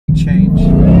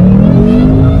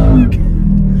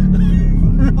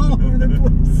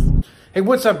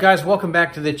What's up, guys? Welcome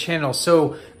back to the channel.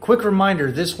 So quick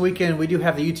reminder, this weekend we do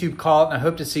have the YouTube call and I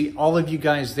hope to see all of you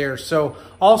guys there. So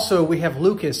also we have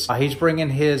Lucas. He's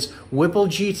bringing his Whipple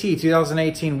GT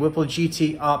 2018 Whipple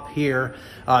GT up here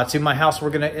to my house. We're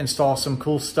going to install some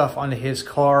cool stuff onto his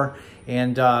car.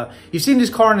 And you've seen this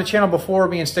car on the channel before.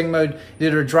 Me and Sting Mode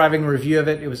did a driving review of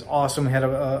it. It was awesome. We had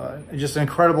just an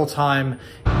incredible time.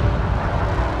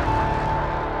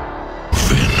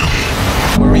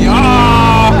 We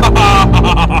are!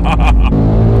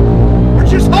 We're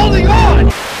just holding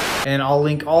on! And I'll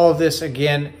link all of this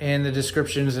again in the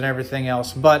descriptions and everything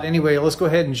else. But anyway, let's go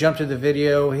ahead and jump to the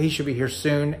video. He should be here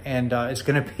soon, and it's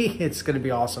gonna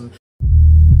be awesome.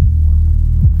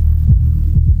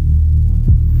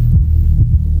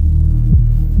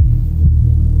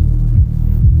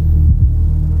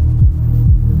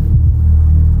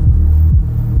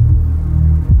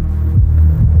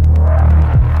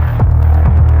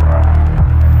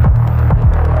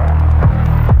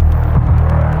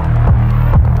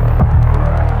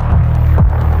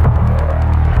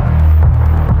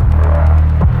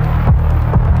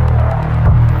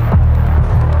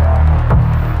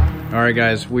 All right,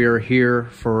 guys, we are here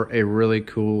for a really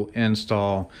cool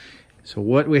install. So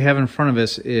what we have in front of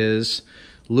us is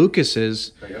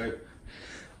Lucas's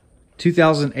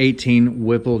 2018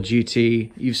 Whipple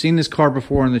GT. You've seen this car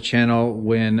before on the channel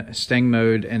when Sting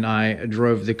Mode and I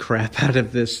drove the crap out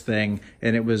of this thing,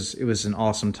 and it was an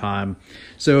awesome time.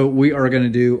 So we are going to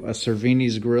do a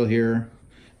Cervini's grill here.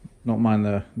 Don't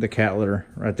mind the cat litter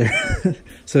right there.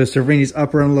 So Cervini's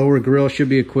upper and lower grill should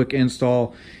be a quick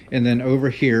install. And then over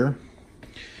here,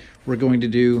 we're going to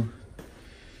do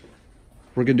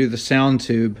the sound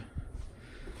tube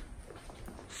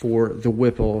for the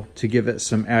Whipple to give it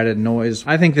some added noise.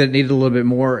 I think that it needed a little bit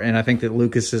more, and I think that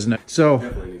Lucas is so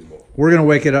we're gonna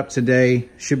wake it up today.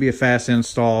 Should be a fast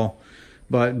install,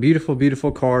 but beautiful,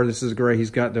 beautiful car. This is great.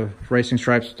 He's got the racing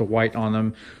stripes with the white on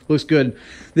them. Looks good.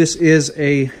 This is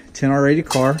a 10R80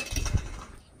 car,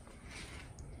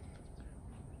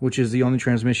 which is the only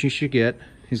transmission you should get.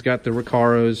 He's got the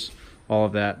Recaros, all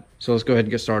of that. So let's go ahead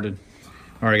and get started.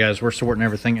 All right, guys, we're sorting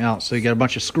everything out. So you got a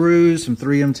bunch of screws, some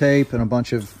 3M tape, and a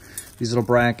bunch of these little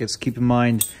brackets. Keep in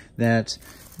mind that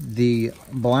the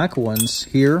black ones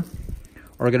here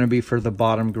are gonna be for the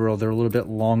bottom grill. They're a little bit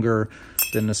longer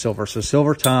than the silver. So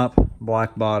silver top,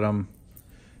 black bottom.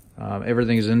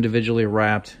 Everything is individually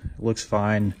wrapped. It looks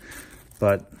fine,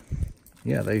 but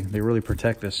yeah, they really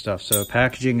protect this stuff. So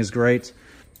packaging is great.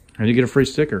 And you get a free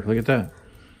sticker. Look at that.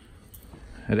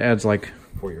 It adds like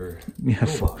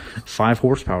 5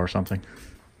 horsepower or something.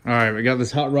 All right, we got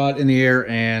this hot rod in the air,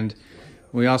 and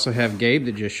we also have Gabe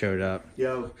that just showed up.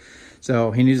 Yo.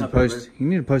 So he needs to post. You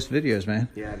need to post videos, man.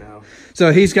 Yeah, I know.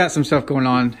 So he's got some stuff going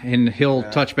on, and he'll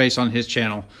touch base on his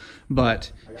channel.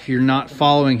 But if you're not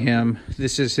following him,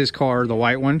 this is his car, the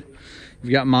white one.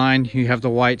 You've got mine. You have the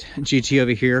white GT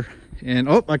over here, and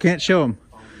oh, I can't show him.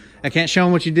 I can't show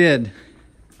him what you did.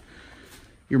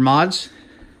 Your mods?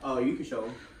 Oh, you can show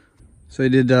them. So he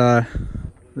did the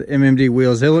MMD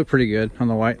wheels. They look pretty good on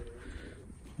the white.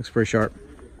 Looks pretty sharp.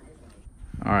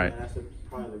 All right.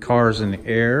 Cars in the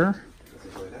air.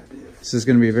 This is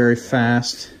going to be a very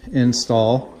fast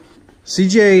install.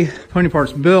 CJ Pony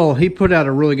Parts Bill, he put out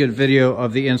a really good video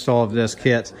of the install of this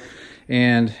kit.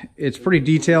 And it's pretty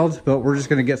detailed, but we're just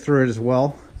going to get through it as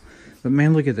well. But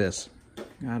man, look at this.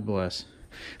 God bless.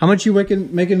 How much you making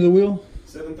to the wheel?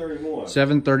 731.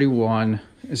 731.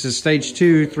 This is stage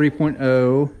 2,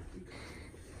 3.0.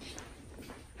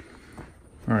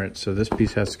 All right, so this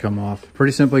piece has to come off.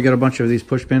 Pretty simply, got a bunch of these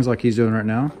push pins like he's doing right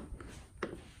now.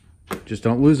 Just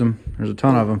don't lose them. There's a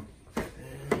ton of them.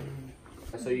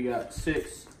 So you got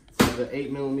 6 of the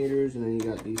 8mm, and then you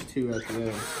got these 2 at the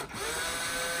end.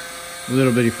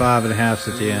 Little bitty 5.5s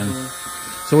at the end.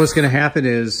 So what's going to happen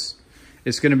is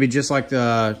it's going to be just like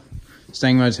the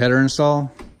Sting Mode's header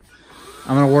install.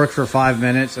 I'm going to work for 5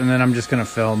 minutes, and then I'm just going to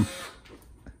film.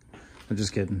 I'm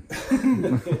just kidding.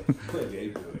 Yeah.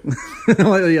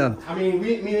 I mean,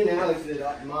 me and Alex did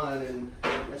mine, and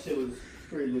that shit was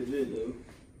pretty legit, though.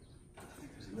 I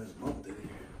think there's another bolt in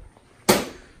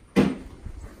here.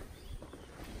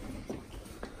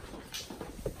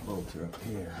 Bolts are up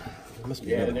here. There must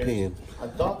be another pin. I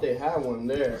thought they had one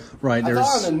there. Right, I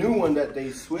thought on the new one that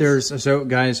they switched. So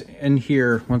guys, in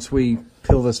here, once we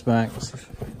peel this back,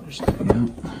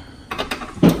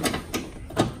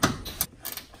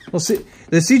 well, see,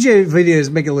 the CJ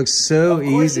videos make it look so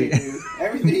easy.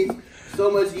 Everything so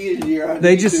much easier on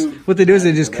they YouTube. just what they do is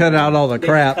they just cut out all the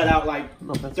crap. Cut out like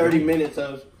 30 minutes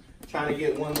of trying to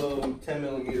get one little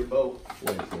 10mm bolt.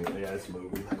 Wait, yeah, it's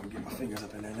moving. I can get my fingers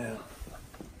up in there now.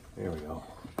 There we go.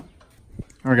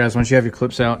 All right, guys, once you have your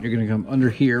clips out, you're going to come under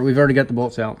here. We've already got the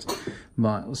bolts out,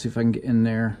 but let's see if I can get in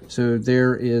there. So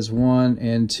there is 1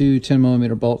 and 2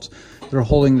 10mm bolts. They're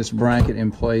holding this bracket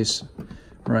in place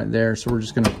right there. So we're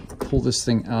just going to pull this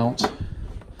thing out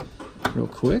real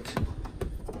quick.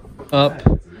 Up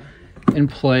in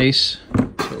place.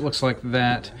 So it looks like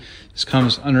that. This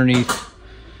comes underneath.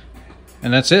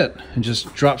 And that's it. It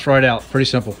just drops right out. Pretty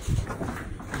simple.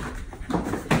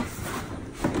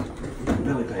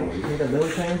 Belly pain. You think that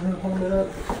belly pain holding it up?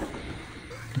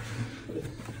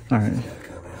 All right.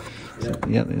 So,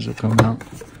 yeah, these will come out.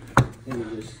 And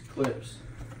it just clips.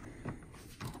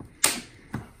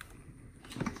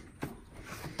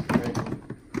 Right.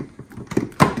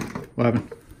 What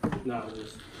happened? No,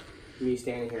 just me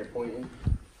standing here pointing.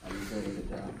 I'm doing a good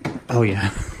job. Oh,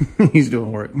 yeah. He's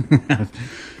doing work.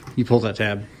 You pull that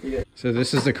tab. Yeah. So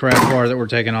this is the crash bar that we're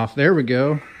taking off. There we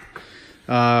go.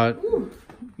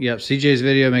 Yep, CJ's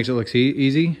video makes it look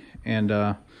easy, and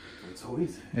It's so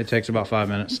easy. it takes about 5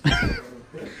 minutes.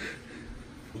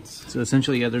 So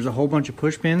essentially, yeah, there's a whole bunch of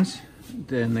push pins.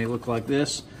 Then they look like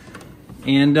this.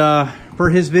 And per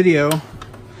his video,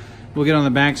 we'll get on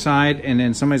the back side, and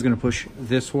then somebody's going to push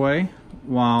this way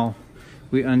while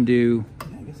we undo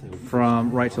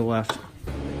from right to left.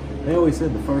 They always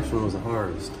said the first one was the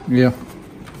hardest. Yeah.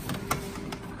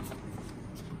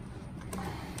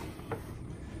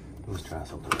 Let's try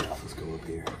something else. Let's go up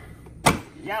here.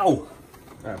 Yow!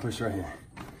 Alright, push right here.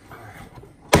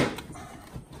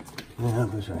 Yeah,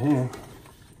 push right here.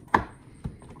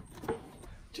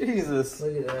 Jesus!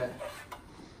 Look at that.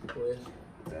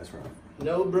 That's right.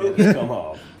 No broken, Come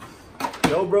off.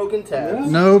 no broken tabs.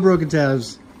 No broken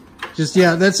tabs. Just,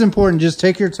 yeah, that's important. Just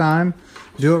take your time.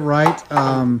 Do it right.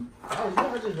 I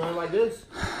just run like this.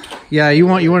 Yeah, you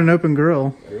want an open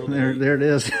grill. There it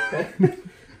is.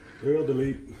 Real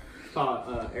delete.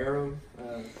 Arrow,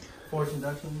 force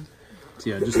induction. So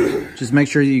yeah, just make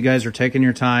sure that you guys are taking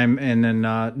your time, and then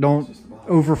don't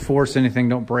over force anything.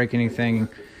 Don't break anything.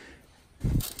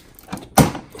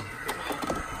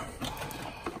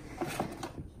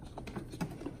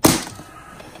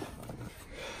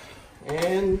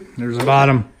 And There's the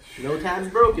bottom. no tabs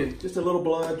broken. Just a little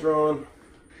blood drawn.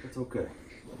 That's okay.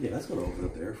 Yeah, that's going to open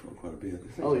up the airflow quite a bit.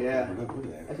 Oh, yeah. Look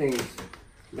at that. I think it's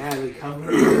madly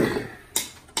covered.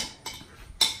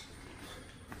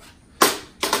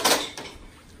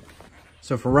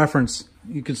 So for reference,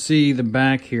 you can see the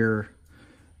back here.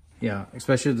 Yeah,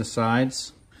 especially the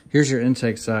sides. Here's your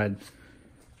intake side.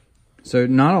 So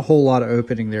not a whole lot of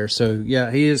opening there. So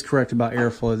yeah, he is correct about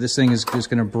airflow. This thing is just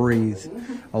going to breathe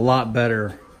a lot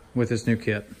better with this new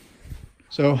kit.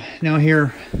 So now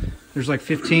here, there's like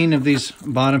 15 of these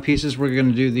bottom pieces. We're going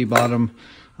to do the bottom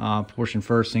portion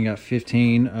first. And got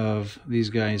 15 of these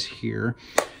guys here.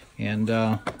 And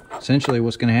essentially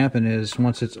what's going to happen is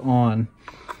once it's on,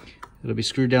 it'll be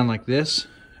screwed down like this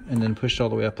and then pushed all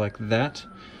the way up like that.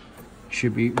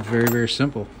 Should be very, very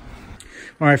simple.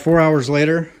 All right, 4 hours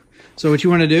later. So what you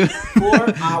want to do?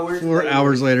 4 hours 4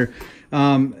 hours later.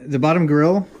 The bottom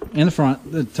grill and the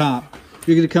front, the top,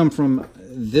 you're going to come from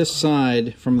this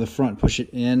side from the front, push it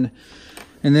in,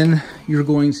 and then you're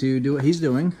going to do what he's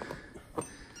doing.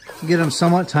 Get them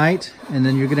somewhat tight, and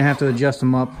then you're going to have to adjust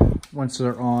them up once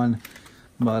they're on.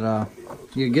 But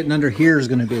getting under here is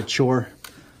going to be a chore.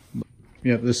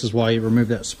 Yep, this is why you remove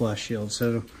that splash shield.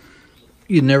 So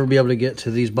you'd never be able to get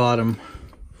to these bottom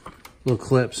little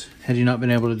clips had you not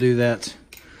been able to do that.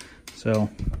 So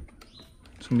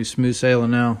it's gonna be smooth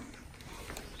sailing now.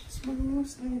 Smooth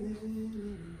sailing.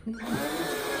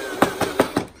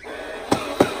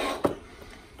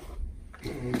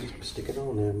 Just stick it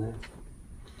on there now.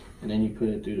 And then you put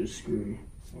it through the screw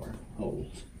or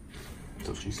holes. That's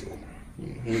what she said.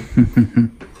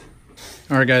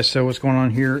 All right, guys, so what's going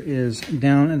on here is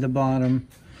down at the bottom,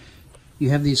 you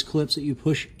have these clips that you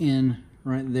push in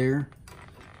right there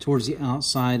towards the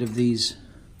outside of these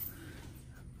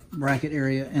bracket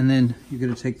area, and then you're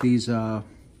going to take these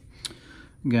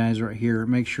guys right here,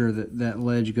 make sure that that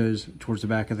ledge goes towards the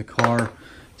back of the car.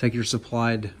 Take your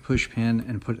supplied push pin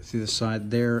and put it through the side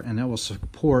there, and that will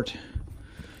support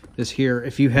this here.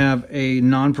 If you have a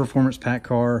non-performance pack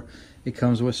car, it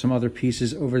comes with some other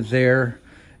pieces over there,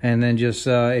 and then just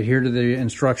adhere to the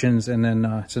instructions, and then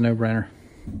it's a no-brainer.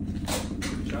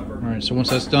 All right, so once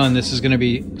that's done, this is going to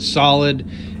be solid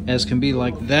as can be,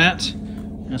 like that.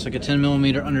 That's like a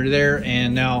 10mm under there,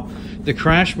 and now the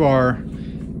crash bar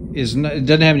is not, it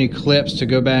doesn't have any clips to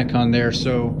go back on there,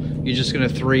 so you're just going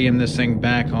to 3M this thing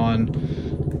back on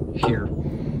here.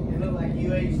 It look like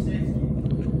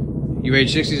UH-60.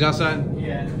 UH-60's outside?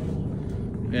 Yeah.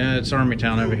 Yeah, it's Army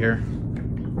Town over here.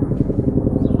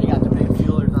 They got the big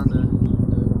fuelers on the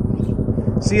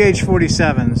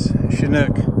CH-47s,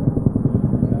 Chinook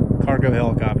cargo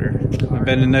helicopter. I've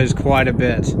been in those quite a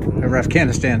bit over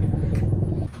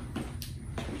Afghanistan.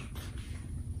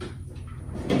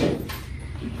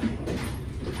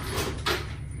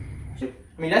 I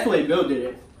mean, that's the way Bill did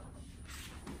it.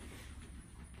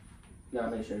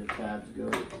 Gotta make sure the tab's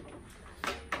good.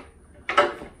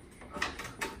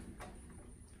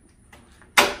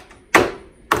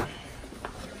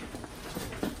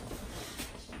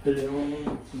 Put it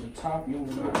on the top. You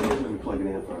want to plug it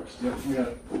in first. Yep, we got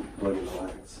it. Plug in the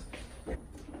lights.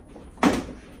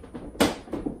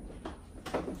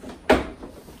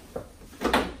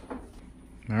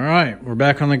 All right, we're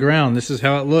back on the ground. This is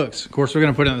how it looks. Of course, we're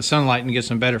going to put it in the sunlight and get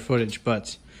some better footage,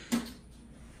 but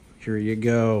here you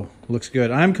go. Looks good.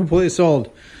 I'm completely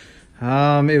sold.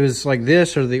 It was like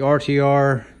this or the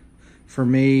RTR for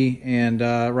me, and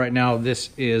right now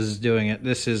this is doing it.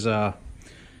 This is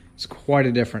it's quite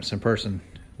a difference in person.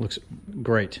 Looks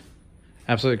great.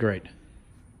 Absolutely great.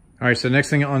 All right, so the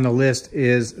next thing on the list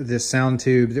is this sound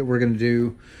tube that we're going to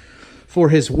do for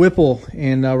his Whipple,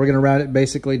 and we're going to route it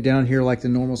basically down here like the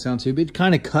normal sound tube. It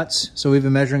kind of cuts, so we've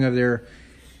been measuring over there.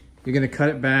 You're going to cut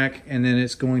it back, and then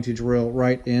it's going to drill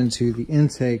right into the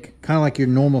intake, kind of like your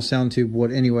normal sound tube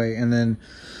would anyway. And then,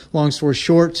 long story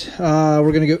short, we're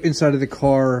going to go inside of the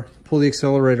car, pull the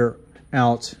accelerator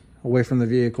out away from the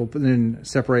vehicle, but then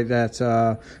separate that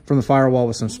from the firewall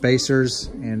with some spacers,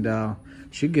 and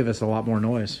should give us a lot more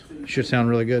noise. Should sound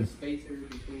really good.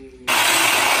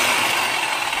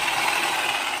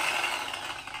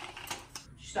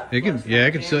 It can, yeah,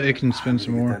 it can spin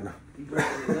some more.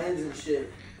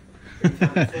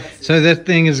 So that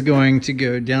thing is going to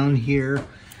go down here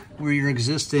where your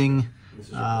existing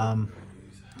sound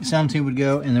tube would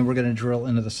go, and then we're going to drill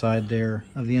into the side there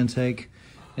of the intake,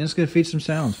 and it's going to feed some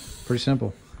sound. Pretty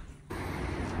simple. Okay,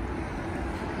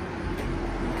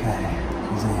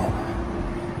 he's in.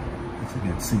 That's a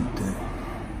good seat too.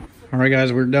 All right,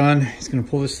 guys, we're done. He's going to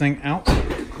pull this thing out.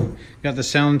 Got the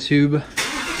sound tube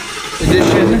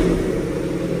edition.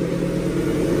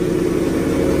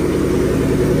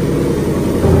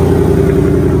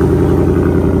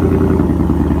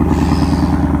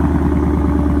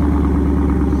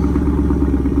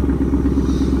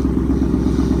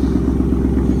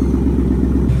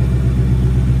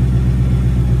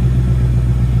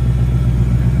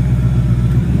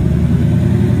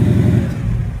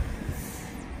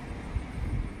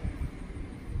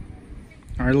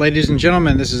 All right, ladies and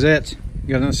gentlemen, this is it. You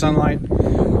got it in the sunlight.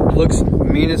 Looks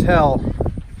mean as hell.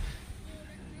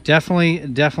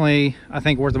 Definitely, I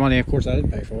think worth the money. Of course, I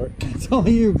didn't pay for it. It's all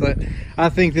you, but I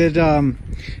think that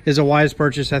is a wise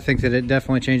purchase. I think that it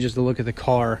definitely changes the look of the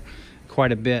car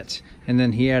quite a bit. And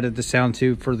then he added the sound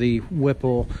tube for the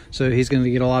Whipple, so he's going to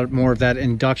get a lot more of that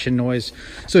induction noise.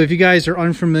 So if you guys are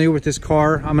unfamiliar with this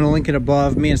car, I'm going to link it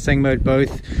above. Me and Sting Mode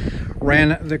both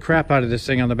ran the crap out of this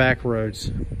thing on the back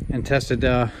roads and tested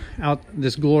out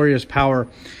this glorious power.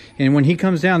 And when he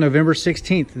comes down November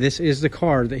 16th, this is the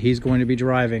car that he's going to be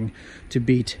driving to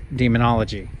beat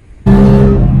demonology. So,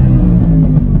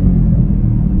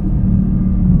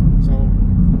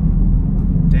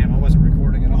 damn, I wasn't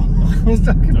recording at all. I was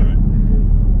talking about it.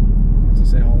 To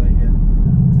say all that again.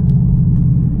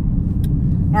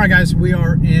 All right, guys, we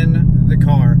are in the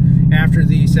car after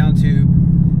the sound tube.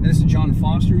 And this is John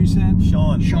Foster, you said?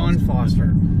 Sean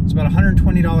Foster. It's about a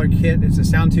 $120 kit. It's a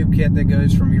sound tube kit that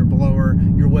goes from your blower,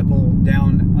 your Whipple,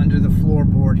 down under the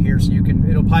floorboard here, so you can,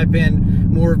 it'll pipe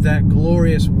in more of that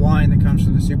glorious whine that comes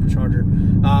from the Supercharger.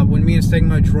 When me and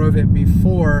Stigma drove it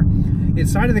before,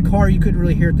 inside of the car you couldn't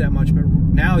really hear it that much, but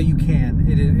now you can.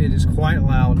 It is quite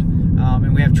loud,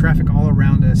 and we have traffic all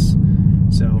around us.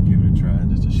 So give it a try,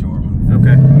 just a short one.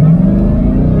 Okay.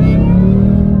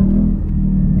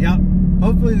 Yeah.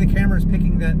 Hopefully the camera is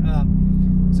picking that up.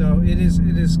 So it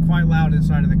is quite loud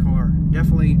inside of the car.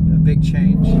 Definitely a big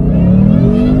change.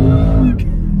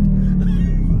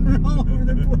 We're all over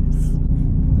the place.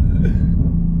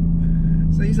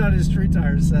 So he's on his street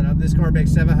tires set up. This car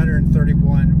makes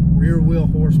 731 rear wheel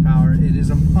horsepower. It is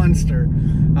a monster.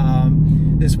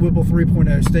 This Whipple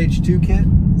 3.0 stage 2 kit.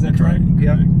 Is that correct?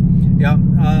 Yep. Yep.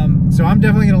 So I'm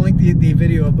definitely going to link the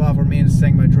video above where me and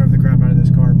Stingma drove the crap out of this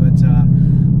car. But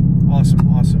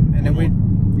awesome. And then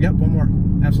yep, one more.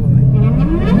 Absolutely. I'm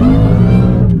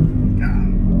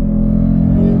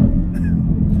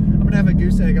gonna have a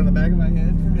goose egg on the back of my head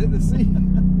from hitting the seat.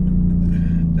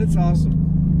 That's awesome.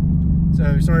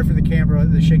 So sorry for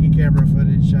the shaky camera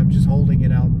footage. I'm just holding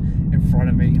it out in front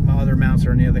of me. My other mounts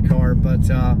are in the other car, but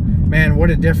man, what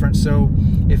a difference. So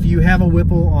if you have a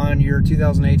Whipple on your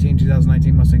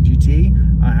 2018-2019 Mustang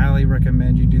GT, I highly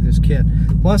recommend you do this kit.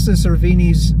 Plus the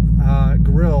Cervini's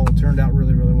grill turned out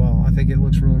really, really well. I think it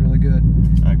looks really, really good.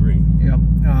 I agree. Yep.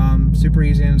 Super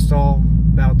easy to install,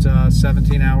 about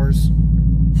 17 hours.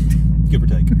 Give or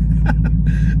take.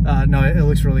 No, it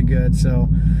looks really good. So,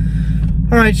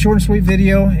 all right, short and sweet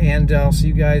video, and I'll see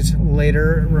you guys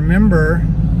later. Remember,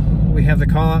 we have the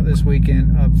call out this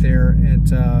weekend up there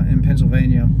at in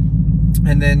Pennsylvania,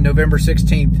 and then November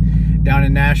 16th down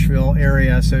in Nashville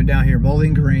area. So down here,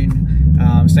 Bowling Green,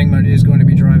 Stingmund is going to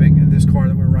be driving this car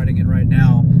that we're riding in right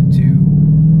now to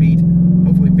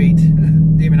hopefully beat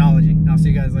Demonology. And I'll see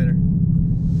you guys later.